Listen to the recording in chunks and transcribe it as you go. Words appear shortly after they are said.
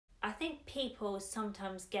think people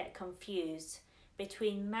sometimes get confused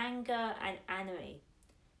between manga and anime,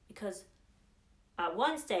 because at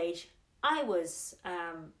one stage I was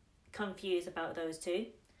confused about those two.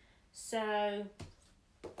 So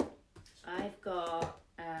I've got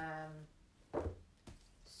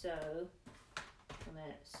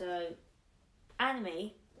so anime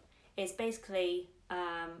is basically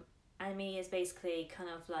kind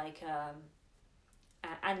of like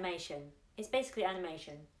animation. It's basically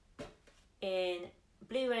animation in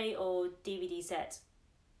Blu-ray or DVD set.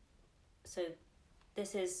 So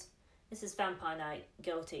this is Vampire Night,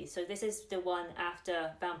 Guilty. So this is the one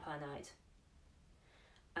after Vampire Night.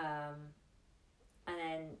 And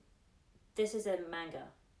then this is a manga,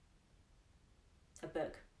 a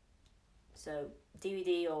book. So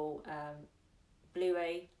DVD or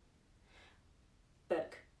Blu-ray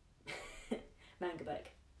book, manga book.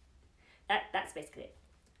 That's basically it.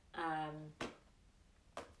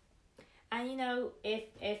 And you know, if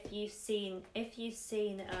you've seen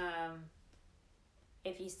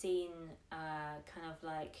kind of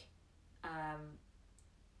like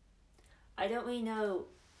I don't really know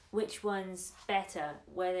which one's better,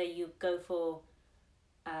 whether you go for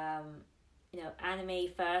anime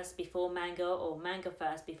first before manga or manga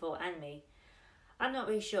first before anime. I'm not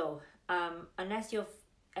really sure. Unless you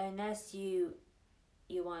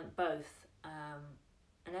want both.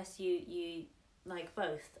 Unless you like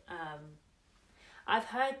both. I've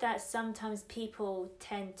heard that sometimes people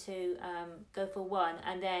tend to go for one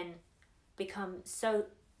and then become so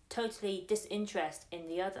totally disinterested in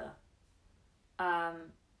the other.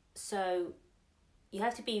 So you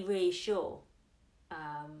have to be really sure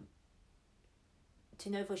to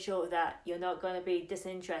know for sure that you're not going to be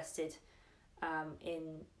disinterested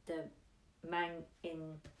in the manga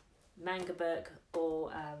book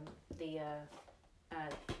or the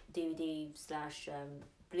DVD /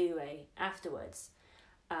 Blu-ray afterwards.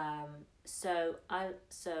 So I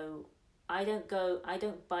don't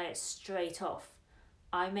buy it straight off.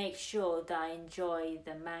 I make sure that I enjoy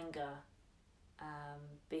the manga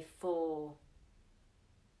before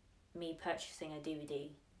me purchasing a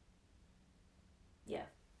DVD. Yeah,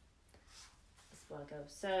 that's where I go.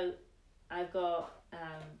 So I've got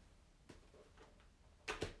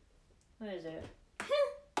where is it?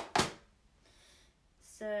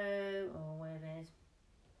 Wait a minute.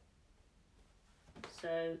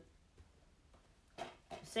 So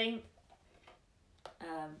same.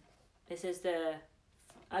 This is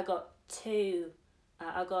I got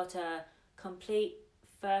a complete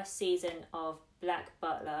first season of Black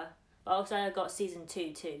Butler, but also I got season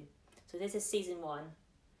 2 too. So this is season 1.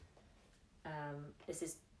 This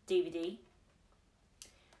is DVD.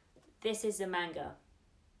 This is the manga.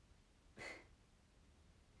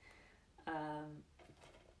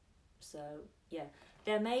 So yeah,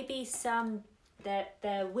 there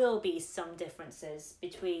will be some differences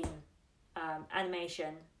between anime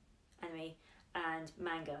and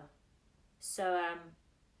manga. So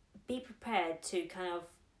be prepared to kind of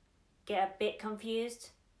get a bit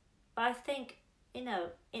confused. But I think, in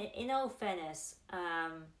all fairness,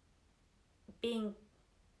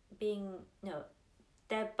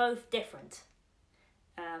 they're both different.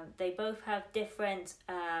 They both have different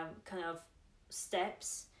kind of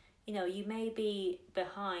steps. You may be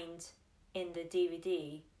behind in the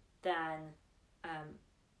DVD than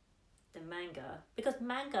the manga, because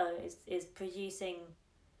manga is producing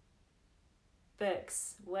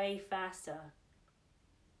books way faster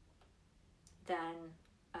than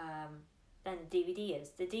the DVD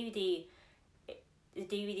is. The DVD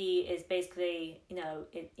is basically, you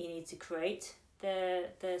need to create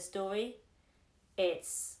the story.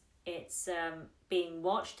 It's being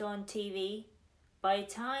watched on TV. By the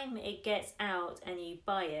time it gets out and you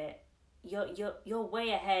buy it, you're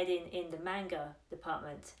way ahead in the manga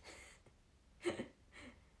department.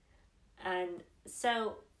 And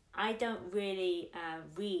so I don't really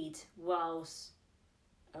read whilst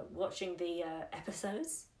watching the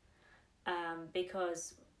episodes,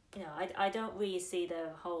 because I don't really see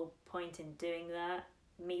the whole point in doing that,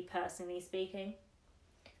 me personally speaking.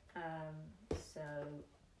 So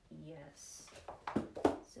yes,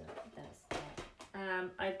 so that's that.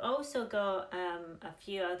 I've also got a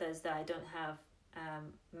few others that I don't have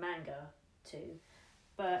manga to,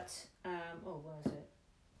 but what is it?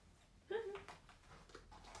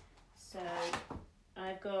 So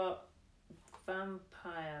I've got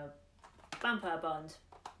Vampire Bond,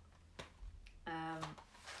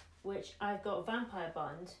 which I've got Vampire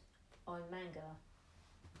Bond on manga.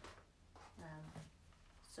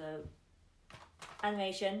 So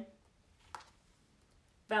animation,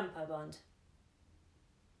 Vampire Bond,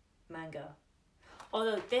 manga.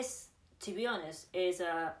 Although this to be honest, is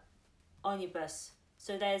a omnibus.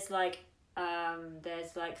 So there's like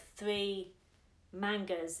 3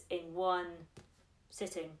 mangas in one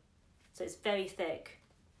sitting, so it's very thick.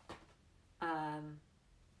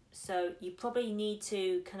 So you probably need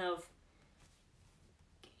to kind of,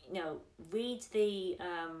 read the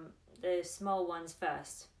small ones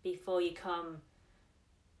first before you come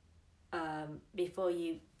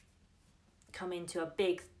into a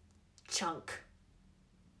big chunk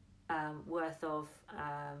worth of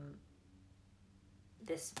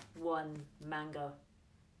this one manga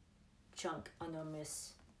chunk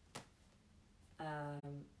anonymous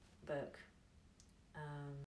book.